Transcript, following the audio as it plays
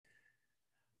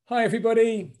Hi,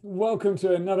 everybody. Welcome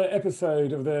to another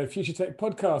episode of the Future Tech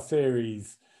podcast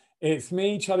series. It's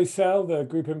me, Charlie Sell, the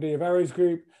Group MD of Arrows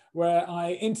Group, where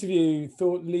I interview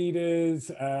thought leaders,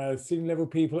 senior level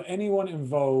people, anyone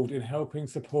involved in helping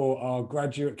support our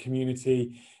graduate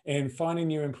community in finding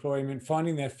new employment,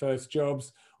 finding their first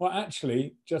jobs, or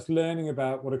actually just learning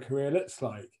about what a career looks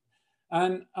like.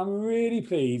 And I'm really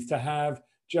pleased to have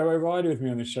Jo O'Reilly with me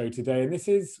on the show today. And this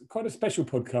is quite a special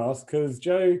podcast because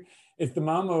Jo is the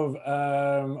mum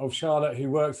of Charlotte,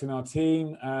 who works in our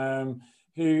team,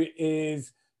 who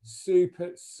is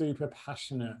super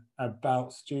passionate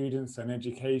about students and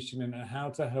education and how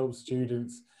to help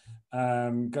students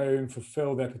go and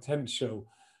fulfill their potential.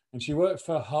 And she works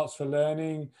for Hearts for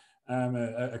Learning,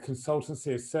 a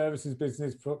consultancy, a services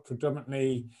business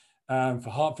predominantly for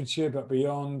Hertfordshire, but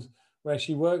beyond, where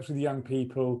she works with young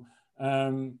people.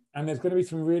 And there's going to be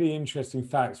some really interesting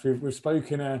facts. We've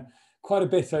spoken quite a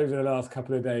bit over the last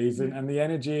couple of days, and the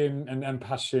energy and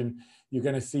passion you're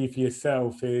going to see for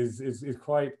yourself is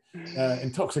quite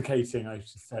intoxicating, I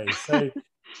should say. So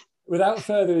without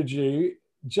further ado,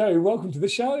 Jo, welcome to the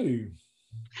show.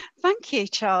 Thank you,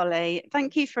 Charlie.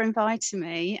 Thank you for inviting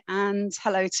me, and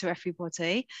hello to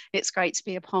everybody. It's great to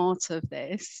be a part of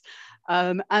this.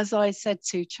 As I said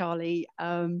to Charlie,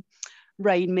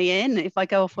 rein me in if I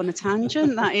go off on a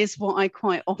tangent. That is what I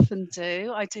quite often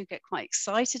do. I do get quite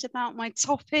excited about my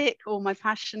topic or my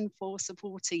passion for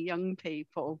supporting young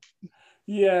people.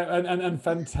 Yeah, and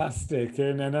fantastic,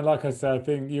 and like I said, I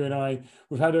think you and I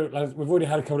we've already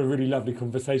had a couple of really lovely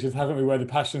conversations, haven't we? Where the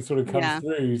passion sort of comes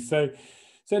through. So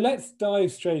let's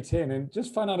dive straight in and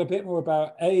just find out a bit more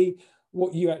about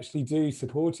what you actually do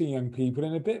supporting young people,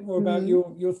 and a bit more about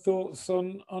your thoughts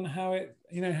on how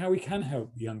how we can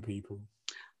help young people.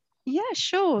 Yeah,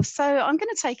 sure. So I'm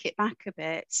going to take it back a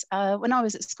bit. When I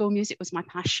was at school, music was my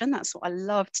passion. That's what I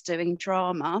loved doing,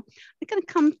 drama. I'm going to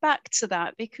come back to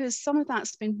that because some of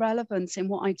that's been relevant in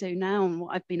what I do now and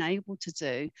what I've been able to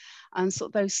do, and sort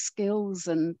of those skills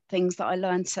and things that I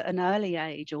learned at an early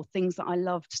age or things that I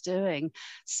loved doing.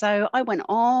 So I went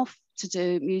off to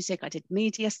do music. I did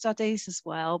media studies as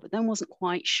well, but then wasn't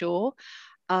quite sure.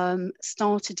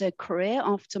 Started a career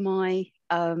after my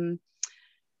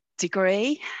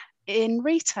degree in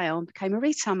retail and became a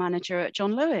retail manager at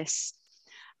John Lewis.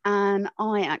 And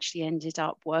I actually ended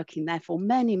up working there for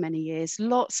many years,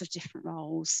 lots of different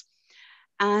roles.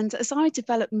 And as I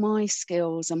developed my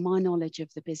skills and my knowledge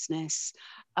of the business,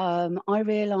 I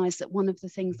realized that one of the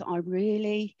things that I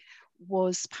really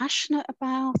was passionate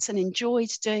about and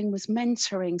enjoyed doing was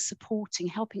mentoring, supporting,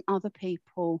 helping other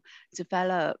people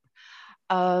develop.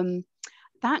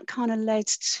 That kind of led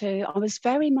to, I was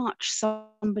very much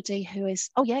somebody who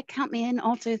is, oh yeah, count me in,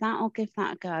 I'll do that, I'll give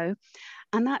that a go.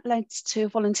 And that led to a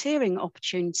volunteering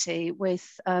opportunity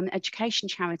with an education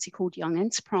charity called Young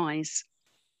Enterprise.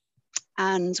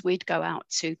 And we'd go out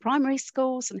to primary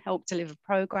schools and help deliver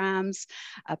programs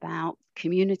about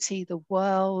community, the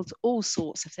world, all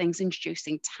sorts of things,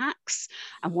 introducing tax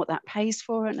and what that pays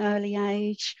for at an early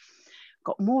age.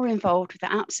 Got more involved with it,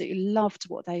 absolutely loved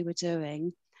what they were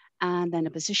doing. And then a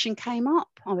position came up.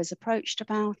 I was approached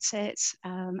about it,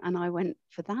 and I went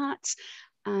for that.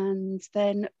 And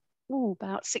then,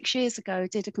 about 6 years ago,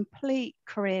 did a complete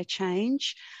career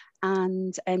change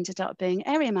and ended up being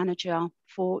area manager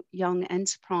for Young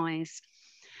Enterprise.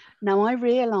 Now, I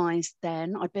realised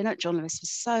then, I'd been at John Lewis for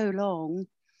so long,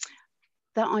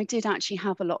 that I did actually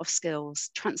have a lot of skills,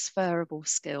 transferable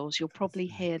skills. You'll probably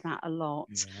hear that a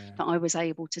lot, that I was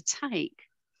able to take.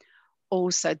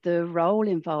 Also, the role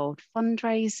involved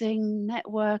fundraising,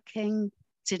 networking.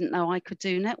 Didn't know I could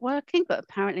do networking, but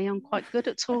apparently I'm quite good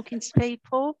at talking to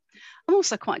people. I'm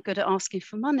also quite good at asking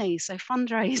for money. So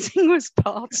fundraising was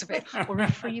part of it, or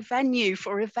a free venue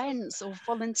for events or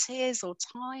volunteers or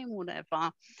time,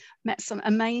 whatever. Met some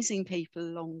amazing people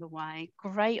along the way,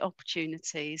 great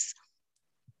opportunities.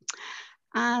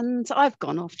 And I've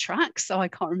gone off track, so I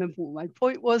can't remember what my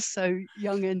point was. So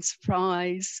Young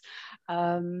Enterprise,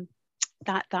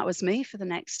 that was me for the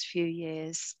next few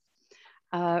years.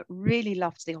 Really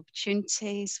loved the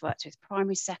opportunities, worked with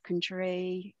primary,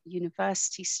 secondary,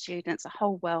 university students, a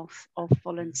whole wealth of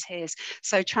volunteers.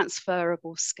 So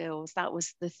transferable skills, that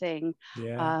was the thing.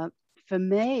 For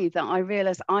me, that I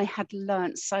realized I had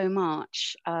learned so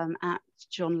much at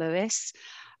John Lewis.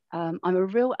 I'm a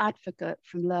real advocate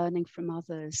from learning from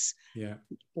others,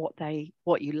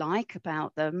 what you like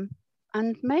about them,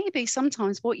 and maybe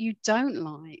sometimes what you don't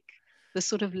like, the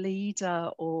sort of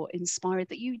leader or inspirer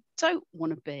that you don't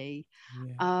want to be.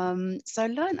 So I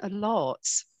learned a lot.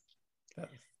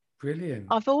 That's brilliant.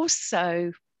 I've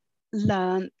also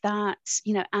learned that,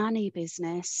 Annie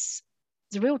business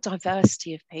there's a real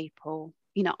diversity of people.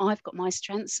 You know, I've got my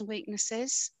strengths and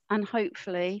weaknesses, and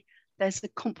hopefully there's a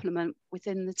complement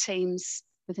within the teams,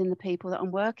 within the people that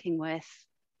I'm working with.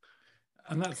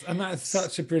 And that's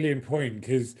such a brilliant point,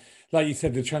 because, like you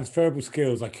said, the transferable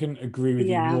skills, I couldn't agree with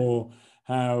you more.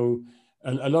 How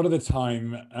a lot of the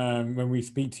time, when we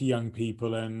speak to young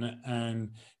people,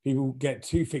 and people get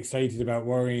too fixated about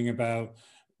worrying about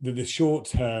the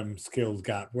short-term skills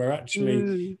gap, where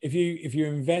actually if you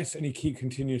invest and you keep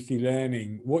continuously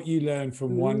learning, what you learn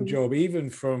from one job, even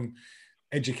from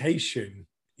education,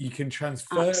 you can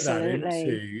transfer that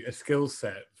into a skill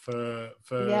set for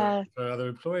other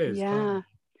employers. Yeah.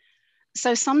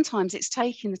 So sometimes it's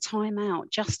taking the time out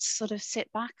just to sort of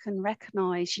sit back and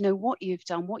recognize, you know, what you've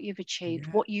done, what you've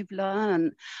achieved, what you've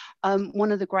learned.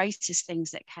 One of the greatest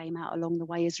things that came out along the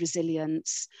way is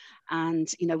resilience. And,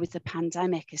 you know, with the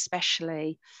pandemic,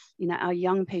 especially, you know, our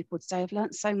young people today have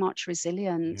learned so much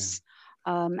resilience.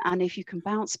 And if you can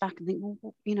bounce back and think,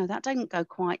 well, you know, that didn't go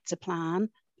quite to plan,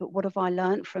 but what have I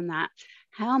learned from that?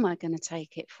 How am I going to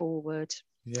take it forward?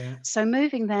 So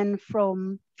moving then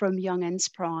from Young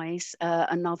Enterprise,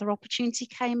 another opportunity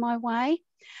came my way,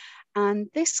 and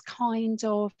this kind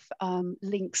of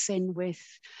links in with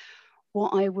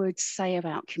what I would say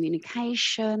about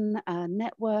communication,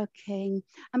 networking.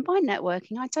 And by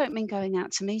networking, I don't mean going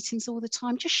out to meetings all the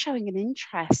time, just showing an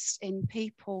interest in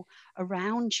people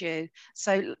around you.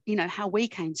 So, you know, how we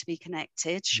came to be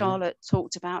connected, Charlotte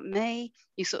talked about me.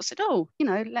 You sort of said, oh, you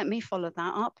know, let me follow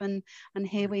that up. And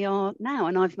here we are now.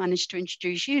 And I've managed to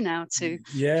introduce you now to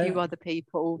a few other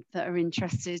people that are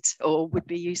interested or would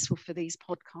be useful for these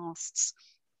podcasts.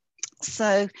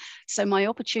 So my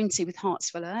opportunity with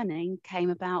Hearts for Learning came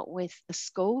about with a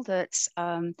school that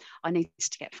I needed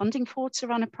to get funding for to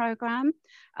run a program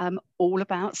all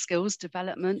about skills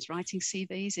development, writing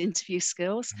CVs, interview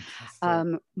skills.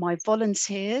 My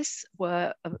volunteers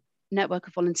were a network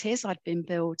of volunteers I'd been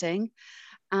building.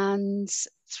 And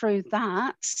through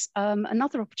that,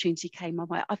 another opportunity came my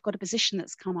way. I've got a position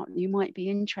that's come up that you might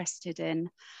be interested in.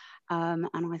 And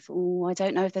I thought, oh, I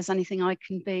don't know if there's anything I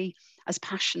can be as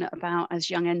passionate about as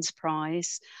Young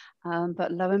Enterprise.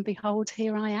 But lo and behold,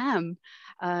 here I am,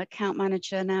 account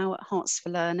manager now at Hearts for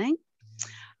Learning.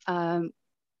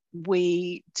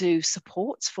 We do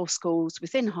support for schools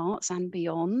within Hearts and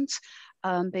beyond,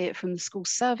 be it from the school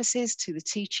services to the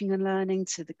teaching and learning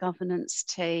to the governance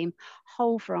team,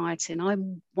 whole variety. And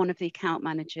I'm one of the account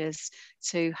managers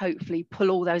to hopefully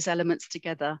pull all those elements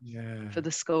together for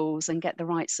the schools and get the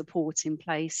right support in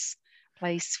place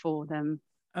for them.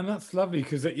 And that's lovely,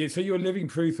 because so you're living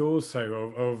proof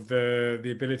also of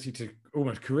the ability to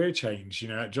almost career change, you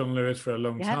know, at John Lewis for a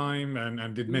long time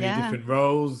and did many different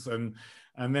roles,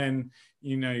 and then,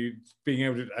 you know, being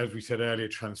able to, as we said earlier,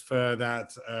 transfer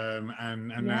that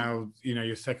and now, you know,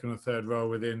 your second or third role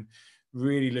within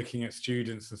really looking at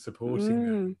students and supporting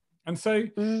them. And so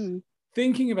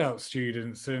thinking about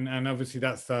students, and obviously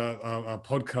that's our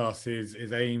podcast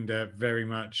is aimed at very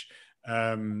much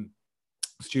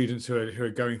students who are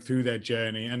going through their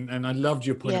journey, and I loved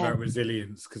your point about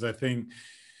resilience, because I think,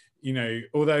 you know,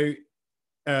 although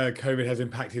COVID has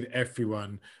impacted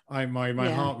everyone,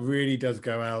 my heart really does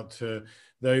go out to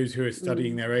those who are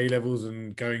studying their A-levels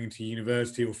and going to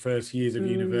university, or first years of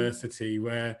university,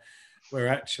 where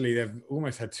actually they've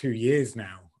almost had 2 years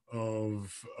now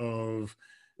of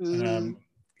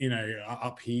you know,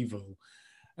 upheaval.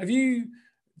 Have you,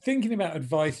 thinking about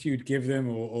advice you'd give them,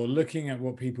 or looking at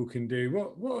what people can do,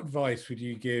 what advice would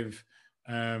you give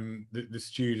the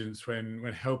students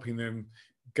when helping them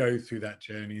go through that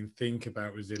journey and think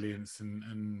about resilience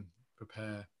and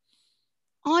prepare?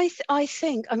 I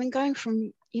think, I mean, going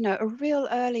from, you know, a real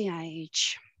early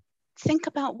age, think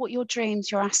about what your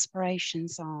dreams, your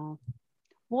aspirations are.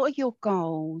 What are your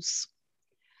goals?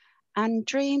 And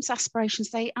dreams,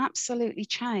 aspirations, they absolutely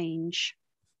change.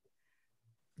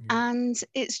 And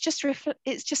it's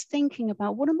just thinking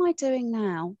about, what am I doing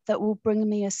now that will bring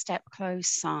me a step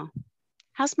closer?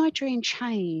 Has my dream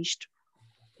changed?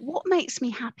 What makes me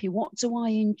happy? What do I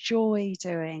enjoy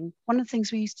doing? One of the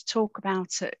things we used to talk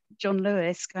about at John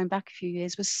Lewis, going back a few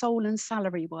years, was soul and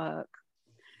salary work.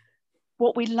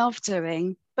 What we love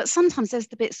doing, but sometimes there's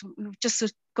the bits we've just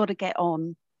sort of got to get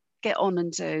on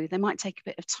and do. They might take a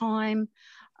bit of time.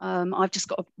 I've just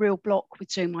got a real block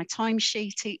with doing my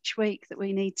timesheet each week that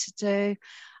we need to do.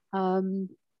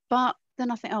 But then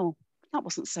I think, oh, that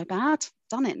wasn't so bad.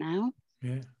 Done it now.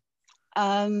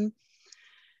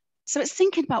 So it's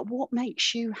thinking about what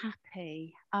makes you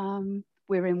happy.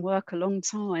 We're in work a long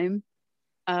time.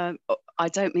 I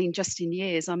don't mean just in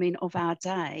years, I mean of our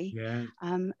day.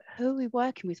 Who are we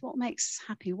working with? What makes us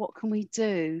happy? What can we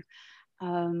do?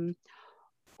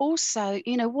 Also,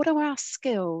 you know, what are our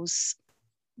skills?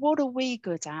 What are we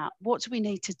good at? What do we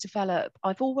need to develop?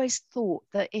 I've always thought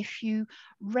that if you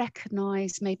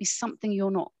recognize maybe something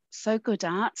you're not so good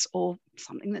at, or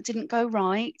something that didn't go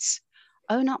right,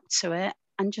 own up to it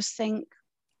and just think,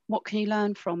 what can you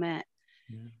learn from it?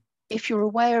 Yeah. If you're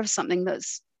aware of something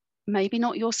that's maybe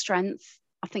not your strength,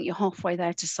 I think you're halfway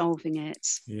there to solving it.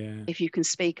 Yeah. If you can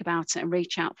speak about it and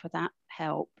reach out for that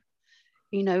help.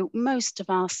 You know, most of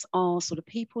us are sort of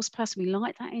people's person. We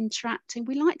like that interacting.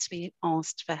 We like to be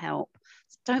asked for help.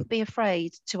 So don't be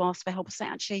afraid to ask for help and say,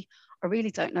 actually, I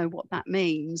really don't know what that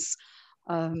means.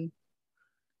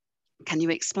 Can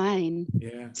you explain?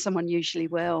 Yeah. Someone usually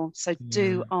will. So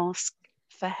do ask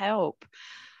for help.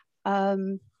 I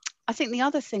think the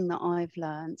other thing that I've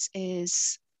learned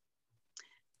is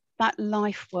that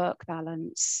life-work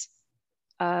balance.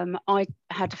 I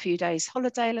had a few days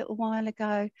holiday a little while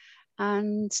ago,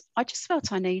 and I just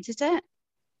felt I needed it,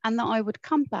 and that I would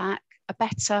come back a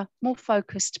better, more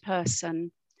focused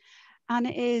person. And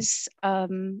it is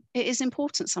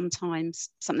important sometimes.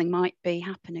 Something might be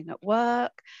happening at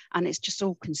work and it's just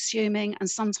all consuming. And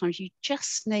sometimes you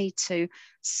just need to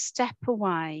step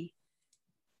away,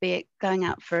 be it going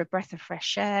out for a breath of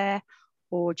fresh air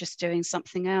or just doing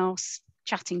something else,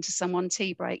 chatting to someone,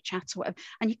 tea break chat or whatever.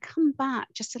 And you come back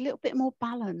just a little bit more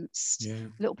balanced,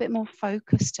 a little bit more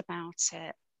focused about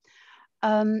it.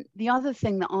 The other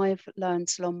thing that I've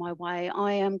learned along my way,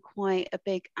 I am quite a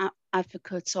big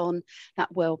advocate on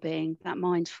that well-being, that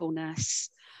mindfulness.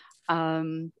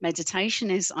 Meditation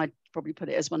is, I'd probably put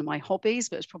it as one of my hobbies,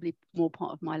 but it's probably more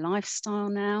part of my lifestyle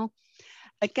now.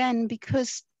 Again,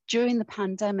 because during the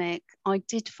pandemic, I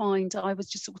did find I was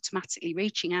just automatically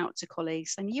reaching out to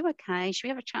colleagues saying, you okay? Should we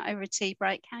have a chat over a tea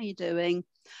break? How are you doing?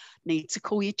 Need to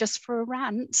call you just for a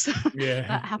rant. Yeah.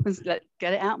 That happens,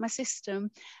 get it out of my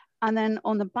system. And then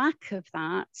on the back of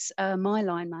that, my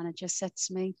line manager said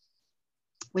to me,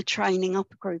 we're training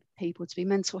up a group of people to be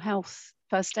mental health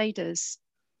first aiders.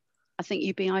 I think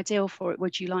you'd be ideal for it.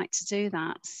 Would you like to do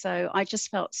that? So I just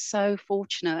felt so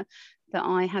fortunate that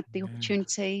I had the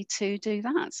opportunity to do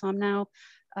that. So I'm now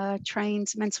trained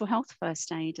mental health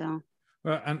first aider.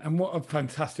 Well, and what a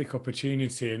fantastic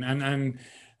opportunity. And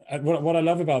what I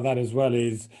love about that as well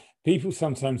is people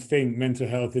sometimes think mental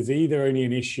health is either only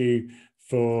an issue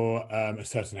for a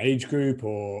certain age group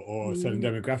or a certain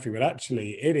demographic, but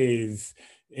actually it's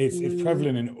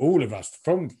prevalent in all of us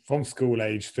from school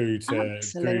age through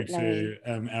to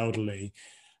elderly.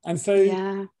 And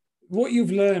so what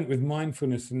you've learned with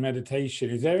mindfulness and meditation,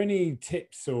 is there any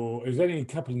tips or is there any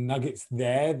couple of nuggets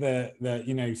there that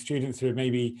you know, students who are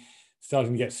maybe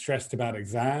starting to get stressed about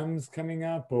exams coming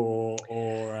up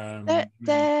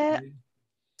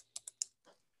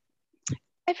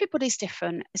everybody's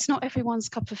different. It's not everyone's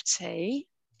cup of tea.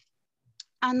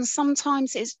 And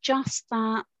sometimes it's just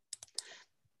that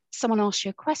someone asks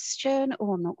you a question,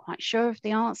 or I'm not quite sure of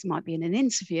the answer, might be in an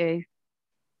interview.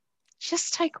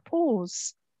 Just take a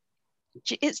pause.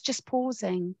 It's just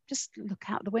pausing. Just look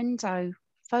out the window,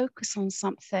 focus on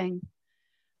something.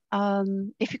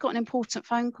 If you've got an important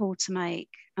phone call to make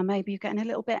and maybe you're getting a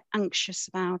little bit anxious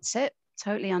about it,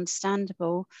 totally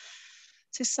understandable,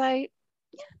 to say,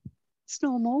 yeah, it's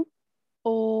normal,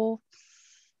 or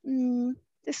this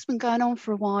has been going on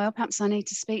for a while, perhaps I need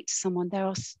to speak to someone. There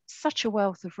are such a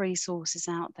wealth of resources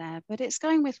out there, but it's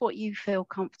going with what you feel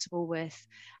comfortable with.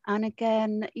 And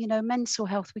again, you know, mental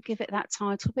health, we give it that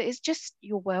title, but it's just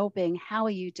your well-being. How are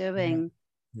you doing?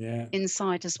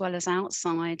 Inside as well as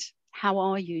outside? How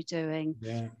are you doing?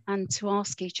 And to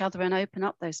ask each other and open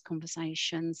up those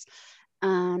conversations.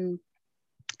 And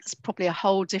it's probably a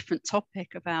whole different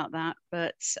topic about that,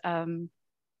 but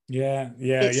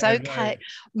it's okay.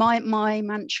 My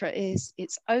mantra is,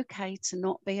 it's okay to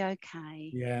not be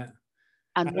okay.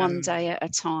 And one day at a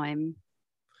time.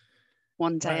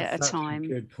 One day at a time. A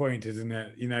good point, isn't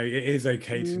it? You know, it is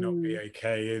okay to not be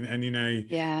okay. And you know,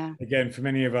 again, for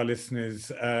many of our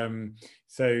listeners,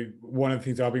 so one of the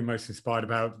things I've been most inspired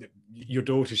about, your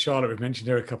daughter Charlotte, we've mentioned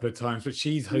her a couple of times, but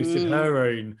she's hosted her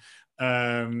own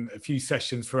a few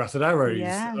sessions for us at Arrows,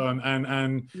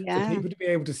 and for people to be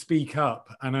able to speak up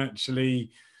and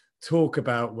actually talk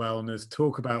about wellness,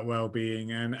 talk about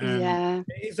well-being, and it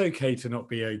is okay to not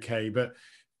be okay, but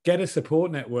get a support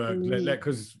network,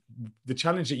 because the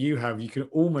challenge that you have, you can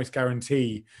almost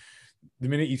guarantee the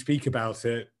minute you speak about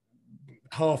it,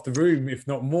 half the room, if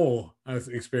not more, has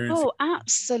experienced. Oh,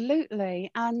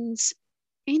 absolutely. And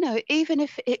you know, even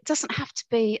if it doesn't have to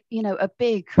be, you know, a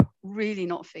big, really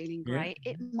not feeling great,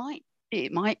 it might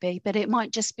be, but it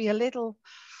might just be a little,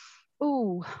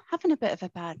 oh, having a bit of a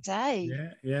bad day.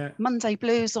 Yeah. Monday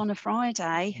blues on a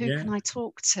Friday. Who can I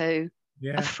talk to?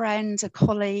 A friend, a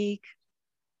colleague.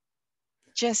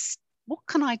 Just what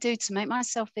can I do to make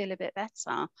myself feel a bit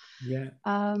better?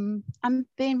 I'm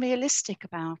being realistic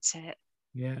about it.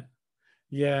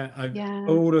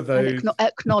 All of those, and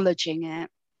acknowledging it.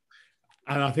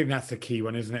 And I think that's the key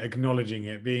one, isn't it? Acknowledging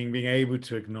it, being able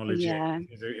to acknowledge it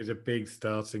is a big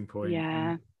starting point.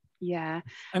 And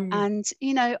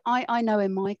you know, I know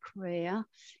in my career,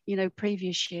 you know,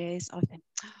 previous years, I've been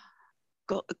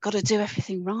got to do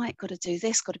everything right, got to do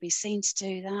this, got to be seen to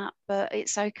do that. But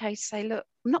it's okay to say, look,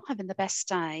 I'm not having the best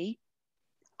day.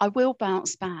 I will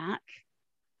bounce back,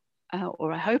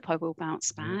 or I hope I will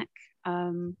bounce back.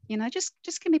 You know, just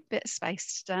give me a bit of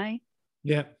space today.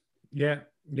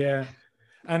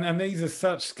 And these are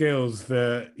such skills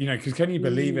that, you know, because can you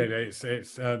believe it? It's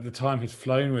the time has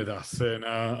flown with us, and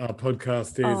our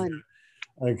podcast is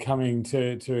coming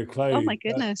to a close. Oh my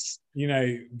goodness!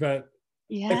 But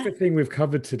everything we've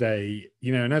covered today,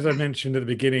 you know, and as I mentioned at the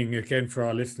beginning, again for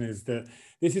our listeners, that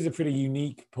this is a pretty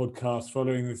unique podcast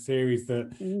following the series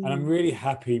and I'm really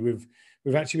happy we've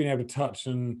actually been able to touch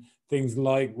on things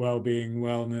like well-being,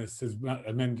 wellness,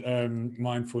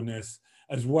 mindfulness,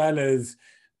 as well as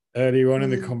earlier on in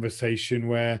the conversation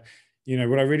where, you know,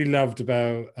 what I really loved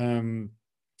about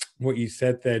what you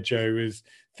said there, Jo, is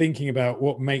thinking about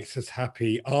what makes us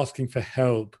happy, asking for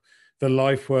help, the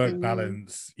life-work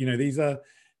balance. You know, these are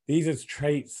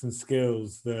traits and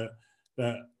skills that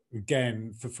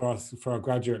again, for our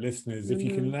graduate listeners, if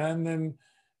you can learn them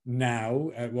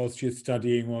now whilst you're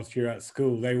studying, whilst you're at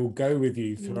school, they will go with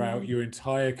you throughout your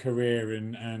entire career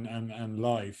and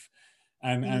life.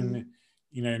 And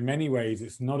you know, in many ways,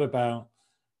 it's never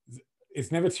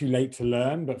too late to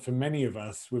learn, but for many of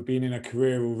us, we've been in a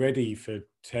career already for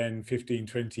 10, 15,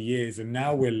 20 years, and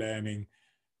now we're learning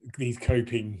these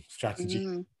coping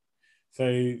strategies.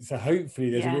 So hopefully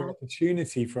there's a real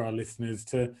opportunity for our listeners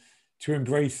to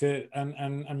embrace it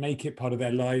and make it part of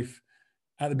their life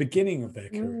at the beginning of their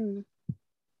career.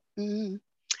 And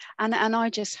I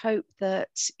just hope that,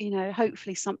 you know,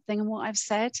 hopefully something in what I've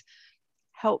said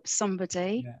helps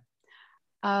somebody.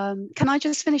 Can I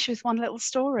just finish with one little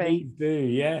story? Please do,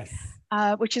 yes.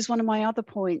 Which is one of my other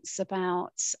points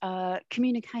about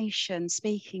communication,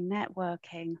 speaking,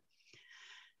 networking.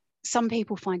 Some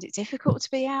people find it difficult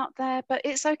to be out there, but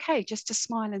it's okay just to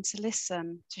smile and to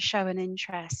listen, to show an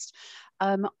interest.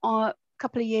 A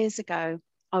couple of years ago,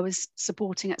 I was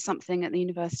supporting at something at the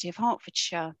University of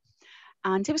Hertfordshire.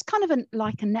 And it was kind of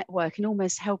like a networking,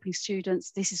 almost helping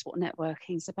students. This is what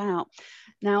networking is about.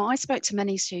 Now, I spoke to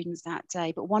many students that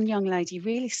day, but one young lady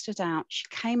really stood out. She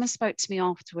came and spoke to me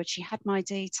afterwards. She had my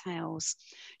details.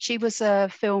 She was a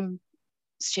film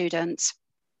student.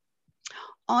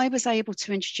 I was able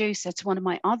to introduce her to one of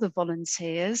my other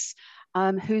volunteers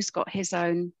who's got his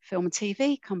own film and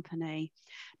TV company.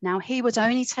 Now, he would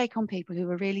only take on people who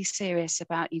were really serious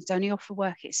about, you'd only offer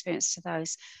work experience to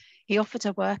those. He offered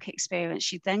her work experience.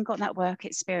 She then got that work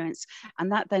experience, and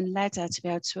that then led her to be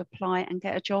able to apply and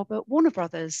get a job at Warner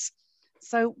Brothers.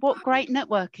 So what great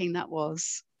networking that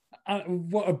was.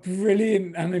 What a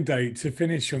brilliant anecdote to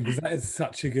finish on, because that is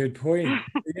such a good point.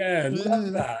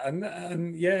 Love that.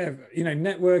 And yeah, you know,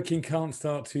 networking can't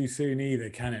start too soon either,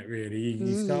 can it really?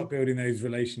 You start building those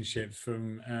relationships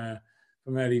from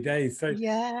early days. So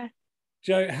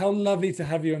Jo, how lovely to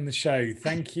have you on the show.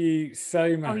 Thank you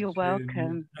so much. Oh, you're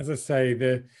welcome. As I say,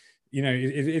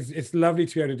 it's lovely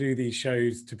to be able to do these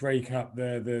shows, to break up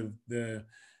the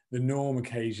norm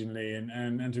occasionally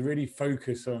and to really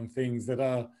focus on things that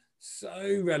are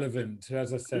so relevant to,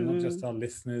 as I said, not just our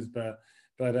listeners, but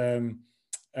to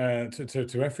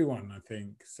everyone, I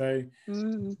think. So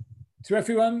to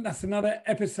everyone, that's another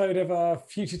episode of our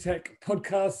Future Tech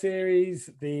podcast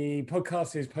series. The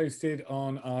podcast is posted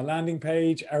on our landing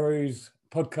page,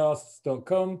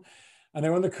 arrowspodcasts.com, and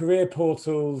they're on the career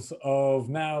portals of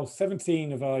now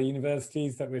 17 of our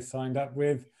universities that we're signed up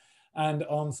with, and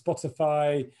on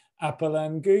Spotify, Apple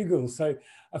and Google. So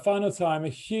a final time, a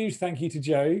huge thank you to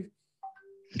Jo.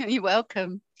 You're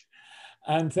welcome.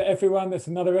 And to everyone, that's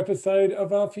another episode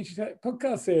of our Future Tech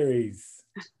podcast series.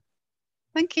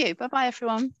 Thank you. Bye-bye,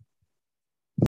 everyone.